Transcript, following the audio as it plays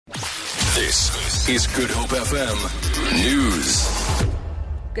This is Good Hope FM News.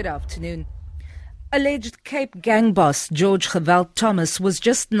 Good afternoon. Alleged Cape gang boss George Geweld Thomas was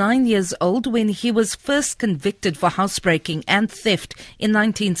just 9 years old when he was first convicted for housebreaking and theft in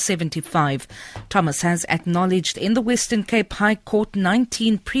 1975. Thomas has acknowledged in the Western Cape High Court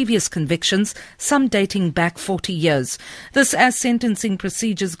 19 previous convictions, some dating back 40 years. This as sentencing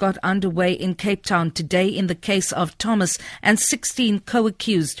procedures got underway in Cape Town today in the case of Thomas and 16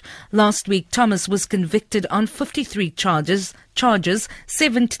 co-accused. Last week, Thomas was convicted on 53 charges,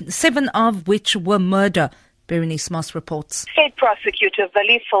 seven of which were murder. Berenice Moss reports. State prosecutor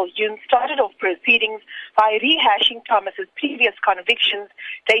Vali Viljoen started off proceedings by rehashing Thomas's previous convictions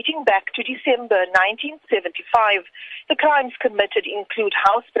dating back to December 1975. The crimes committed include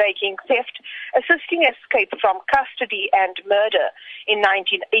housebreaking, theft, assisting escape from custody, and murder. In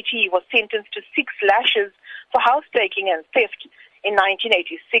 1980, he was sentenced to 6 lashes for housebreaking and theft. In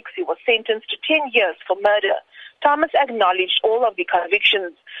 1986, he was sentenced to 10 years for murder. Thomas acknowledged all of the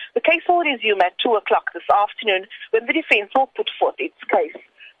convictions. The case will resume at 2 o'clock this afternoon when the defense will put forth its case.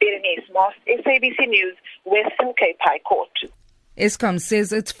 Berenice Moss, SABC News, Western Cape High Court. Eskom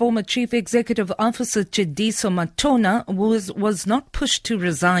says its former Chief Executive Officer Chediso Matona was not pushed to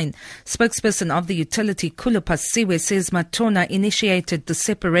resign. Spokesperson of the utility Khulu Phasiwe says Matona initiated the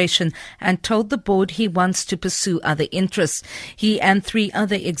separation and told the board he wants to pursue other interests. He and 3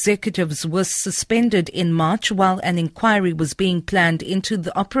 other executives were suspended in March while an inquiry was being planned into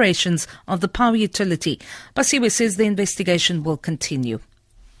the operations of the power utility. Phasiwe says the investigation will continue.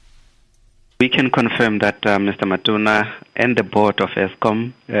 We can confirm that Mr. Matona and the board of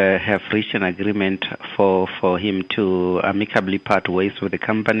Eskom have reached an agreement for him to amicably part ways with the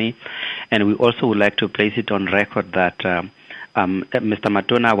company. And we also would like to place it on record that Mr.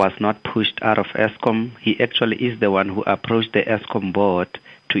 Matona was not pushed out of Eskom. He actually is the one who approached the Eskom board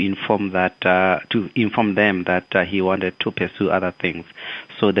to inform them that he wanted to pursue other things.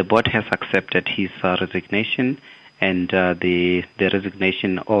 So the board has accepted his resignation. And the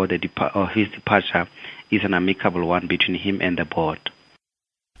resignation or his departure is an amicable one between him and the board.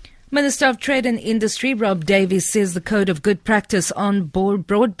 Minister of Trade and Industry Rob Davies says the Code of Good Practice on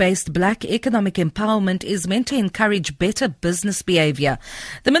broad-based black economic empowerment is meant to encourage better business behaviour.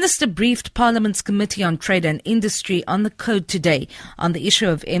 The minister briefed Parliament's Committee on Trade and Industry on the code today. On the issue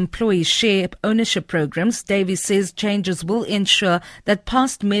of employee share ownership programs, Davies says changes will ensure that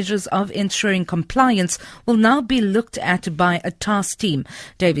past measures of ensuring compliance will now be looked at by a task team.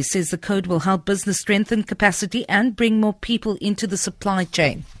 Davies says the code will help business strengthen capacity and bring more people into the supply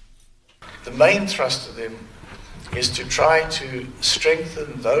chain. The main thrust of them is to try to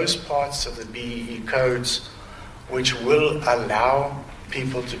strengthen those parts of the BEE codes which will allow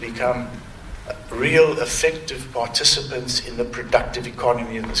people to become real effective participants in the productive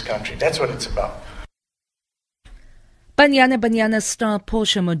economy in this country. That's what it's about. Banyana star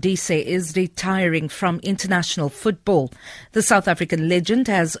Portia Modise is retiring from international football. The South African legend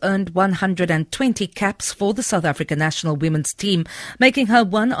has earned 120 caps for the South African national women's team, making her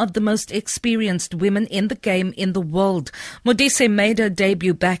one of the most experienced women in the game in the world. Modise made her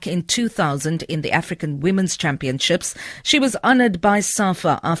debut back in 2000 in the African Women's Championships. She was honoured by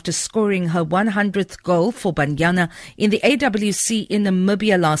SAFA after scoring her 100th goal for Banyana in the AWC in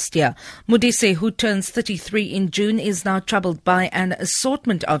Namibia last year. Modise, who turns 33 in June, is now troubled by an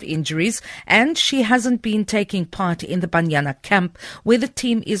assortment of injuries, and she hasn't been taking part in the Banyana camp, where the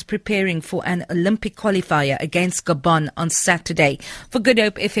team is preparing for an Olympic qualifier against Gabon on Saturday. For Good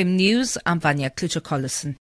Hope FM News, I'm Vanya Kluter-Collison.